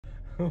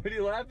What are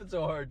you laughing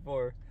so hard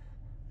for?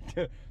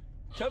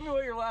 Tell me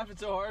what you're laughing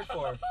so hard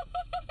for.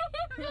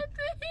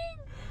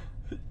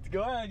 Nothing.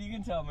 Go ahead, you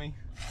can tell me.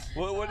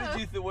 What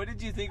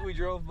did you think we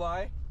drove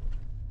by?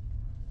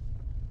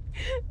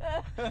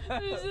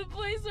 There's a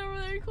place over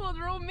there called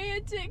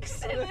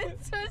Romantics, and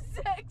it's a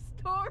sex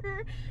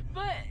store,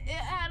 but it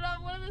had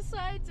on one of the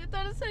sides, I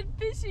thought it said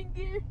fishing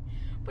gear,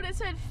 but it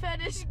said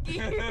fetish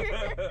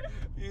gear.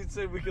 You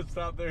said we could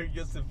stop there and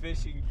get some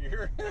fishing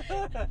gear.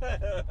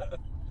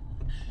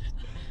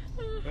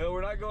 Well,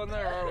 we're not going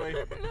there, are we?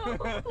 No.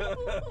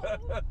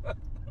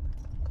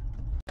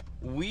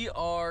 We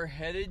are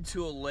headed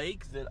to a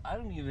lake that I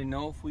don't even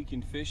know if we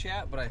can fish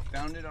at, but I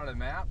found it on a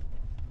map.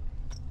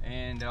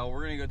 And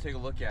we're gonna go take a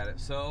look at it.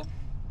 So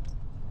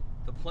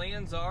the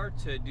plans are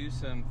to do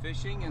some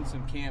fishing and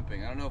some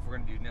camping. I don't know if we're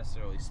gonna do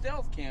necessarily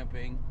stealth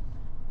camping,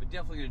 but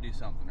definitely gonna do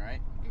something,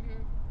 right?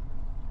 Mm-hmm.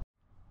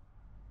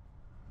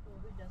 Well,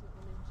 who doesn't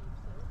want a Jeep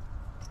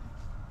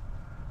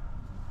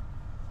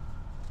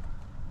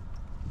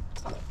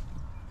though? Oh.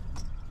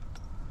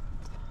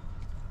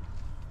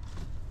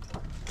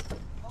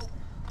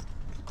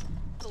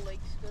 The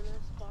lake's gonna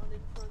spawn in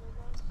front of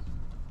us.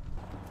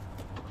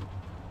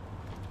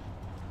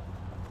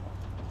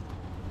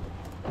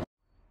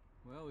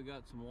 Well, we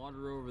got some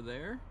water over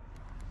there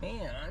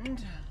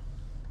and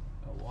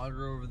got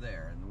water over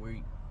there, and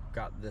we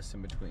got this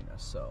in between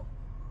us. So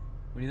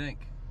what do you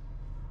think?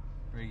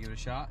 Ready to give it a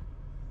shot?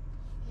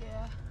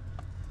 Yeah.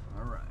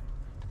 All right.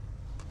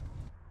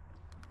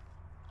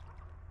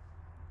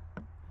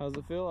 How's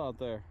it feel out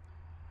there?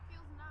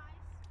 Feels nice.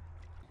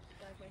 You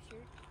like my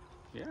shirt?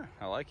 Yeah,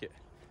 I like it.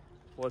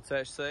 What's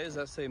that say? Does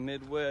that say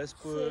Midwest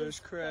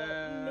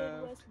Bushcraft?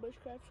 Midwest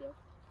Bushcraft Show.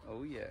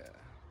 Oh yeah,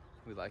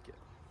 we like it.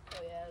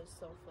 Oh yeah, it was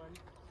so fun.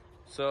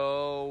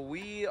 So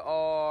we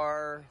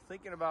are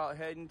thinking about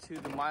heading to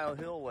the Mile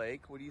Hill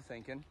Lake. What are you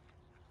thinking?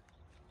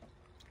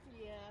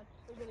 Yeah,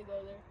 we're gonna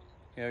go there.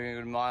 Yeah, we're gonna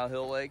go to Mile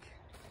Hill Lake.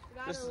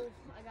 I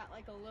got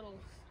like a little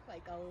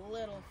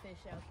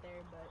fish out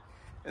there, but.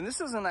 And this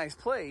is a nice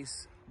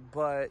place,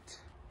 but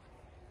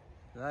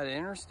that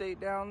interstate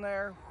down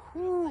there,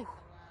 whew,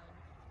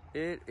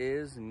 it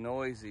is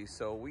noisy.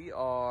 So we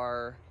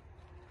are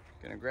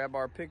gonna grab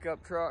our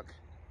pickup truck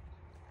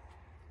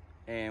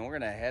and we're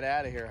gonna head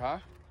out of here, huh?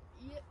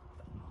 Yep.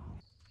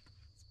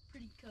 It's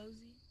pretty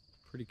cozy.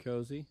 Pretty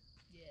cozy?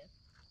 Yeah.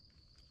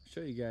 I'll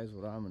show you guys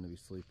what I'm gonna be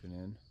sleeping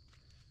in.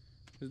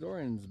 Because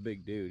Dorian's a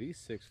big dude, he's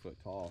 6 foot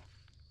tall.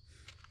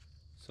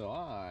 So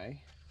I'm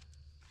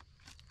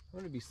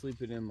gonna be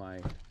sleeping in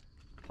my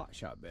pot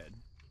shot bed,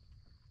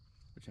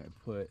 which I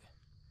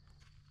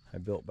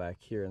built back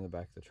here in the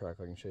back of the truck.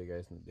 I can show you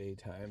guys in the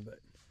daytime, but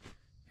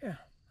yeah,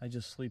 I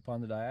just sleep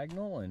on the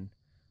diagonal and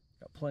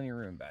got plenty of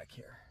room back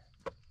here.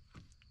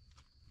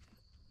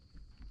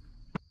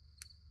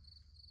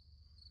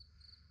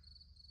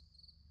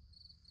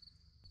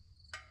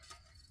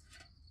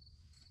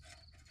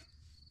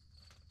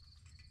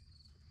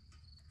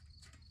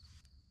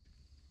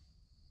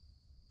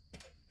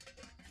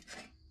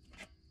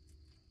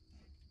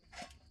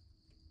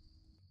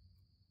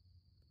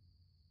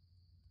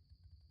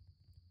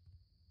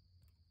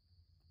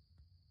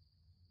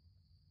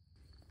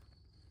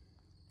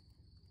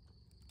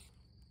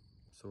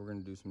 So we're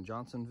gonna do some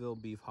Johnsonville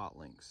beef hot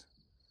links.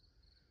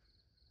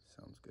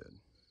 Sounds good.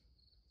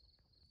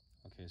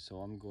 Okay,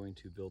 so I'm going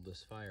to build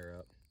this fire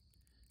up.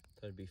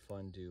 Thought it'd be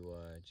fun to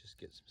just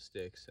get some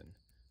sticks and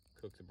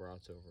cook the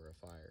brats over a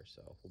fire.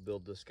 So we'll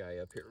build this guy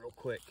up here real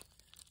quick.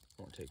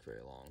 Won't take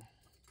very long.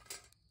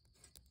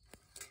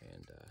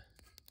 And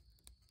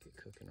get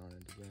cooking on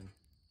it again.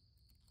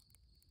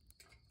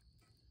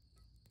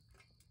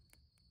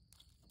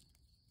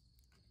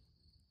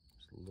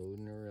 Just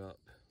loading her up.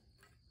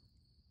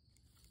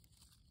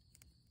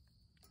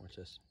 Watch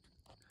this.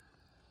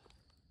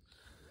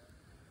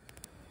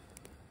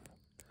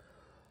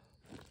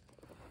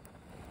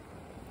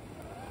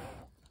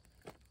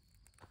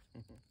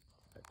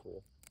 That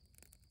cool.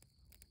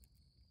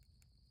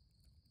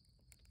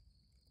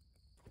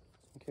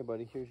 Okay,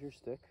 buddy, here's your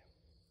stick.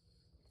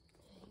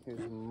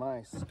 Here's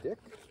my stick.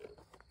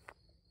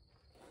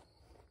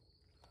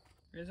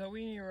 Here's a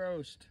weenie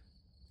roast.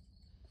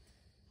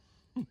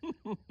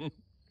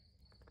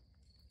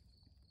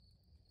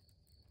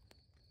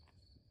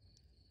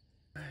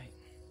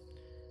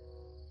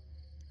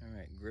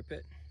 Alright, grip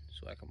it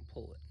so I can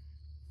pull it.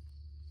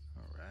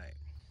 Alright.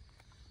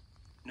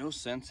 No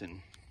sense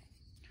in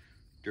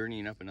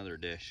dirtying up another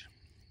dish.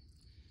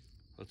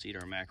 Let's eat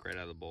our mac right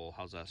out of the bowl.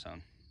 How's that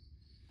sound?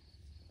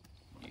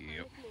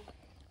 Yep.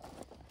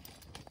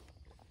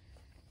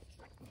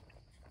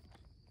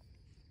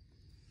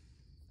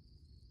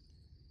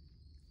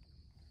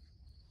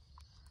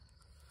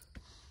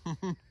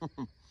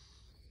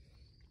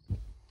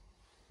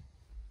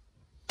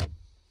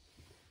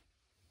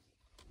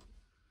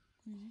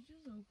 Did you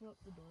just open up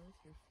the door with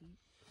your feet?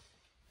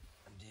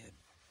 I did.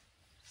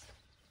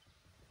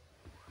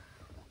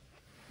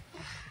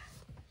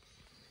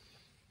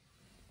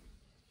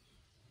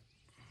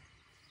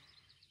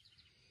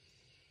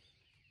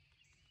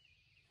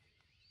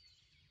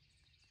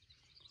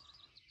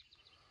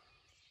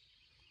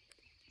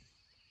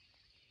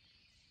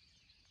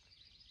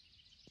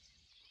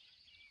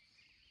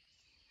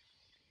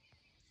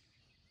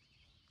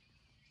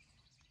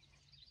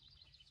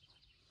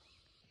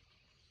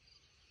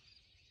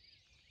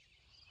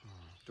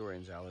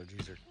 Dorian's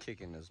allergies are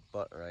kicking his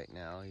butt right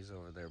now. He's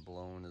over there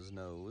blowing his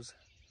nose.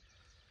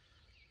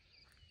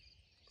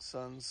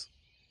 Sun's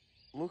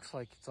looks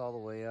like it's all the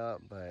way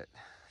up, but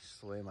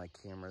just the way my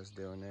camera's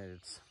doing it,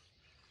 it's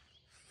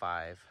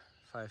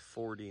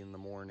 5:40 in the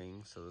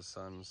morning, so the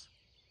sun's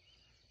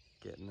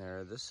getting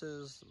there. This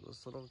is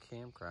this little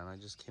campground. I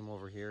just came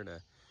over here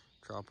to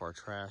drop our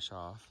trash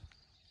off.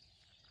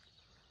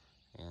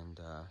 And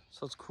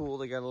so it's cool.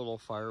 They got a little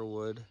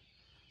firewood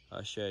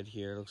shed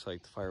here. Looks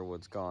like the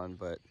firewood's gone,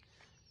 but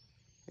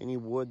any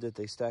wood that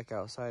they stack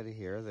outside of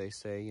here, they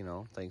say, you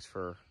know, thanks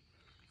for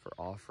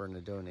offering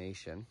a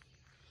donation.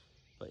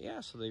 But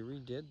yeah, so they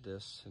redid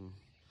this and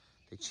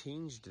they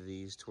changed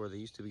these to where they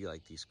used to be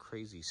like these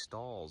crazy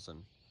stalls,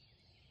 and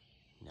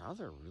now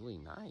they're really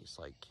nice.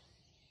 Like,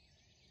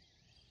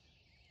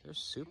 they're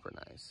super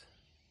nice.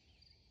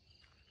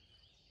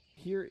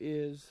 Here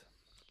is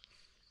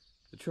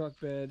the truck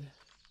bed,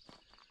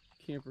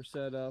 camper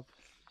setup.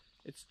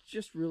 It's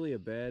just really a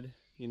bed,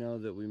 you know,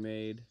 that we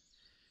made.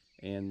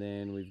 And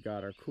then we've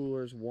got our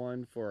coolers,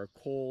 one for our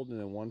cold and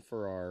then one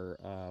for our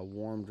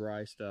warm,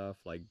 dry stuff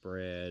like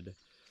bread,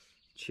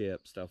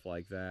 chips, stuff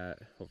like that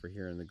over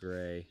here in the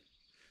gray.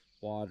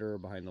 Water,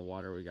 behind the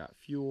water we got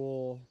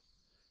fuel,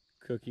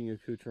 cooking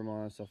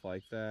accoutrements, stuff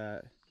like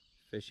that.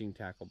 Fishing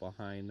tackle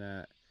behind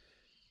that.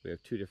 We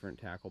have 2 different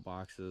tackle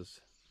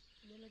boxes.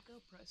 And then a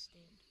GoPro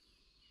stand.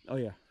 Oh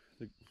yeah,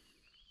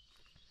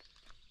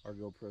 our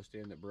GoPro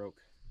stand that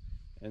broke.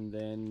 And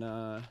then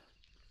a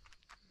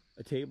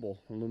table,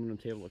 aluminum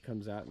table that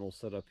comes out, and we'll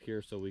set up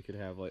here so we could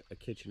have like a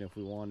kitchen if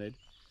we wanted.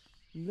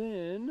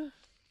 Then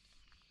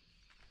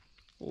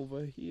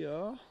over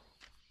here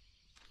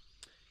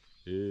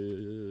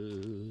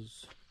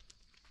is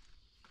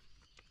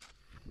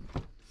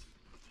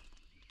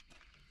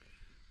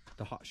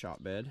the hot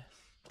shot bed.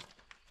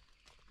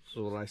 This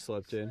is what I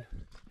slept in.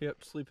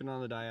 Yep, sleeping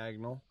on the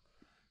diagonal,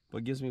 but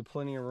it gives me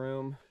plenty of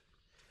room.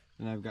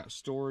 And I've got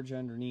storage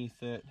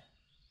underneath it.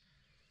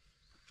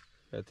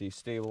 Got these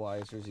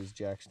stabilizers, these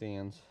jack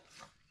stands,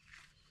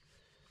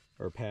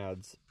 or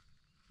pads.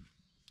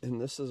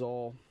 And this is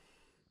all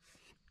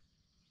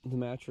the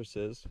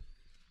mattresses.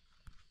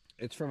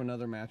 It's from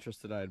another mattress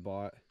that I had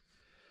bought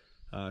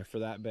for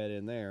that bed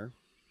in there.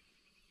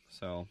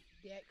 So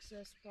the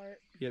excess part?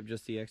 Yep,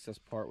 just the excess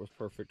part was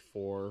perfect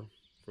for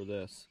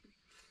this.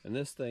 And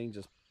this thing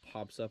just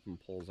pops up and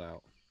pulls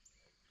out.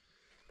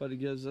 But it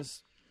gives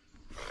us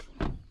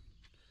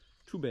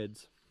 2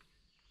 beds.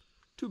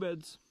 2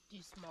 beds.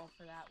 Too small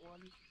for that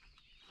one.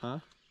 Huh?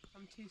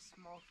 I'm too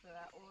small for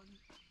that one.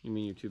 You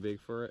mean you're too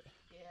big for it?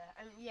 Yeah,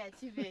 I mean, yeah,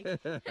 too big.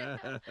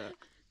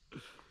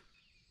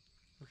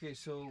 Okay,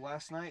 so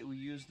last night we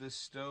used this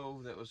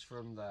stove that was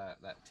from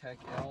that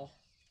TEKL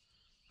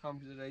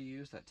company that I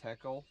used, that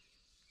TEKL.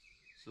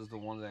 This is the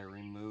one that I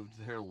removed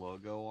their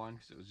logo on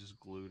because it was just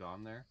glued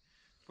on there.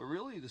 But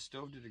really, the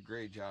stove did a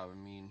great job. I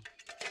mean,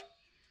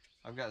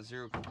 I've got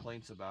 0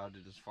 complaints about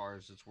it as far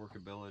as its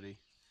workability.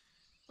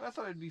 But I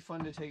thought it'd be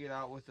fun to take it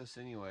out with us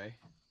anyway,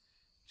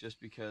 just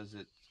because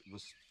it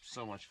was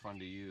so much fun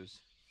to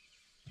use.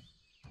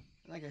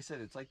 And like I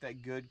said, it's like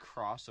that good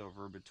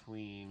crossover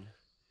between,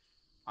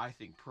 I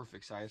think,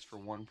 perfect size for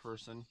 1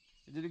 person.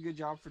 It did a good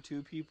job for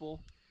 2 people,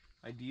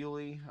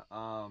 ideally.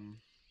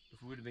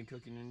 If we would have been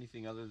cooking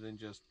anything other than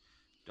just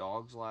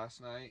dogs last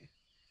night,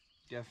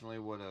 definitely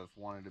would have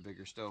wanted a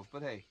bigger stove.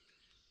 But hey,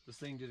 this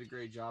thing did a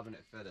great job and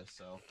it fed us,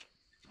 so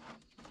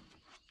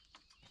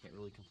can't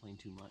really complain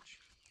too much.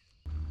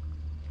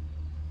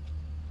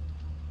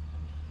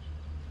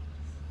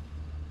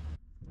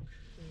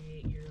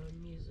 Create your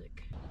own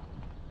music.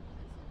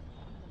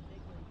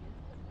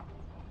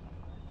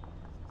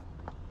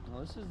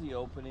 Well, this is the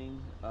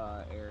opening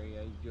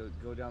area. You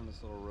go down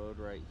this little road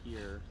right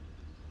here,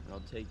 and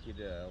it'll take you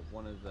to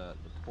one of the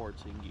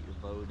ports so you can get your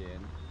boat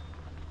in.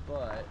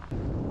 But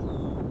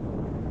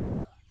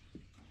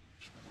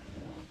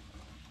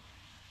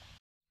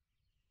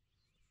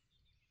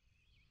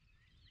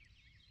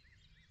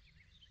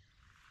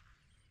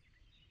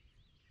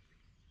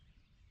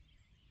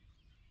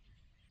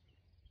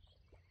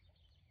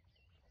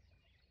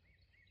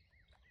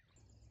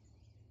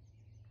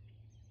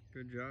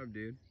good job,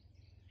 dude.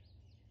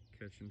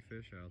 Catching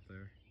fish out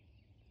there.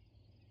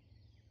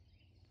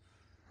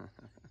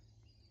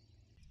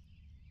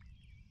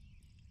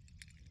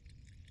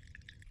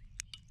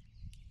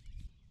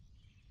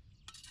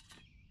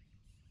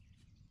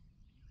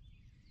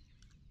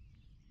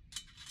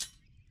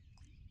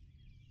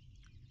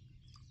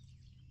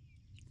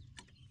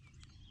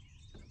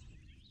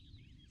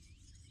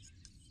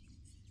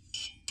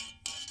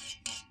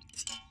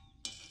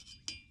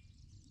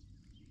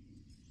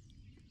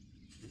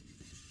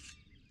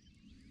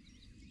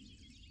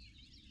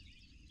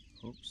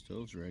 Oh,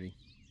 stove's ready.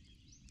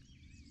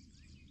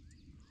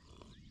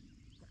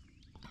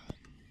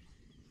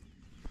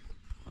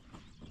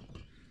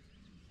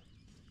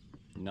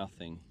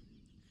 Nothing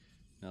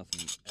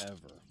ever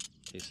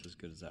tastes as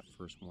good as that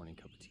first morning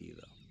cup of tea,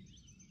 though.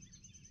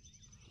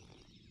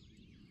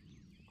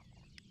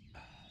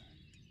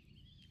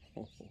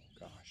 Oh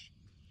gosh.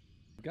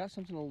 Got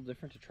something a little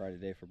different to try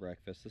today for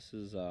breakfast. This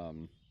is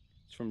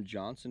it's from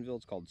Johnsonville.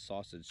 It's called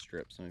sausage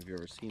strips. Some of you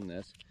have ever seen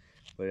this,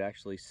 but it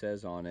actually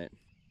says on it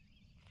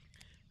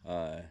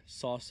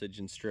sausage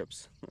and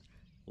strips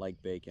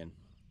like bacon.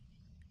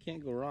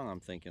 Can't go wrong,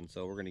 I'm thinking,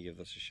 so we're gonna give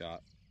this a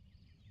shot.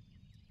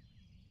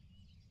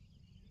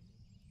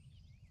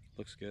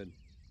 Looks good.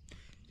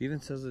 It even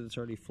says that it's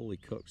already fully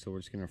cooked, so we're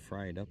just gonna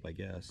fry it up, I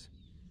guess.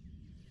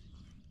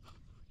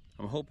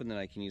 I'm hoping that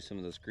I can use some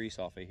of this grease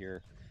off of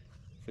here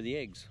for the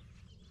eggs.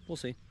 We'll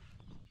see.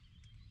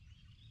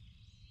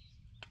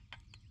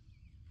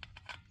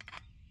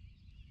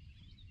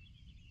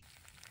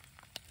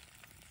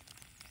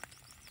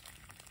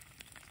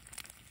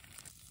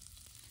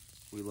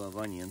 We love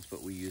onions,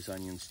 but we use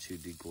onions to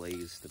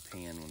deglaze the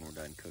pan when we're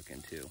done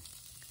cooking too.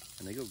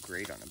 And they go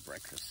great on a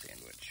breakfast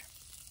sandwich.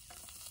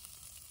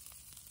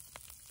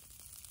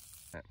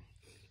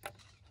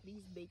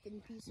 These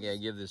bacon pieces? Yeah,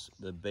 give this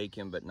the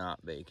bacon, but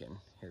not bacon.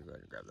 Here, go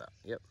ahead and grab that.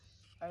 Yep.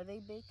 Are they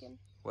bacon?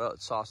 Well,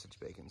 it's sausage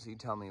bacon, so you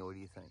tell me, what do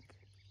you think?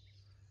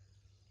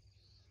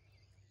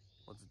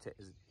 What's the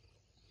taste?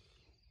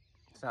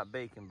 It's not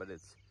bacon, but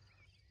it's...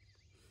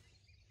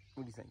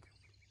 What do you think?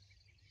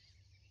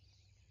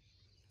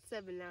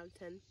 7 out of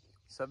 10.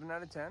 7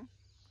 out of 10?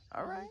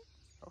 All right.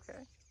 Okay.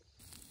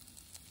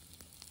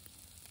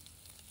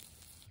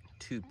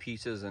 2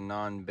 pieces of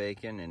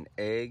non-bacon, an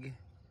egg,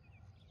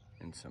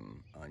 and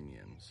some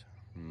onions.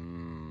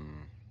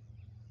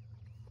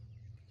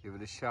 Give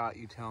it a shot,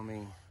 you tell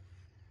me.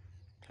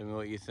 Tell me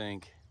what you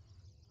think.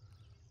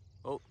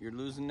 Oh, you're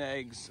losing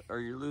eggs, or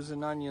you're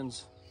losing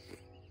onions.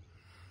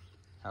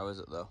 How is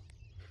it though?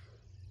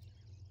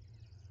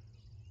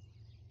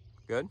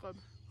 Good? Good.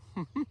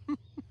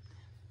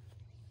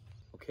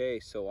 Okay,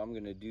 so I'm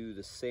gonna do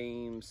the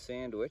same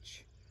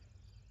sandwich.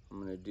 I'm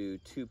gonna do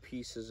 2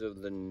 pieces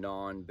of the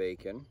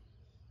non-bacon.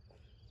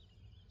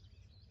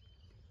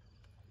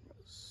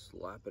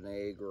 Slap an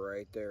egg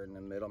right there in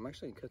the middle. I'm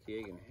actually gonna cut the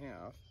egg in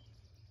half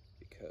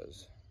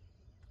because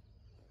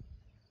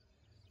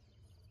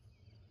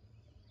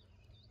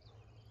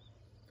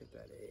look at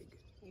that egg.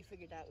 You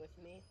figured out with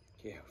me.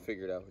 Yeah, I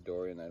figured out with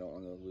Dorian. I don't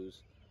want to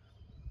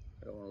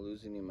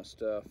lose any of my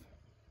stuff.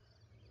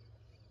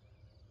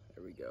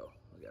 There we go.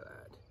 Look at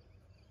that.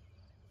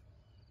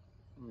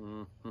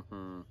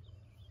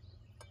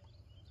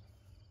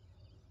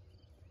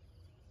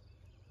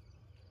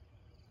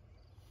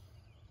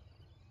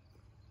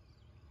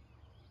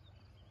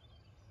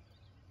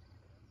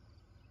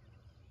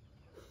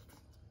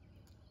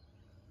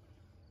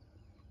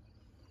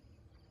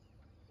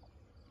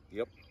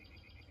 Yep.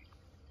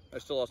 I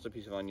still lost a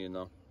piece of onion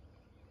though.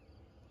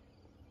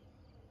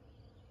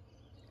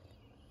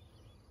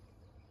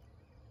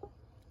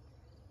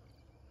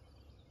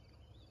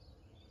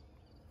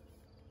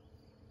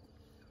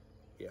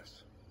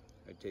 Yes,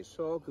 it tastes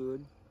so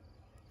good.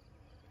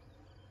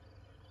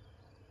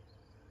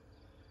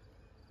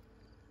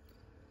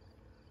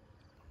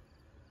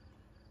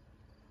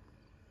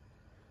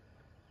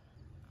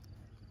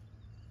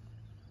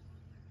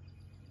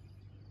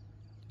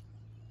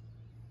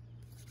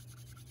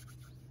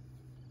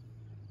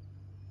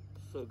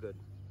 So good.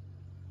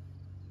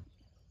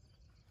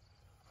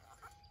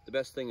 The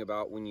best thing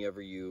about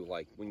whenever you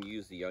when you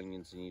use the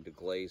onions and you need to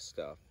glaze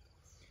stuff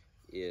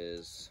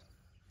is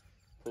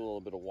put a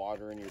little bit of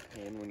water in your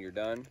pan when you're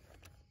done.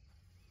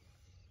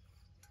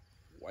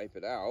 Wipe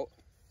it out.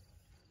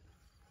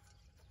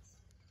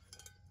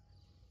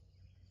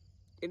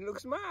 It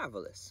looks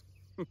marvelous.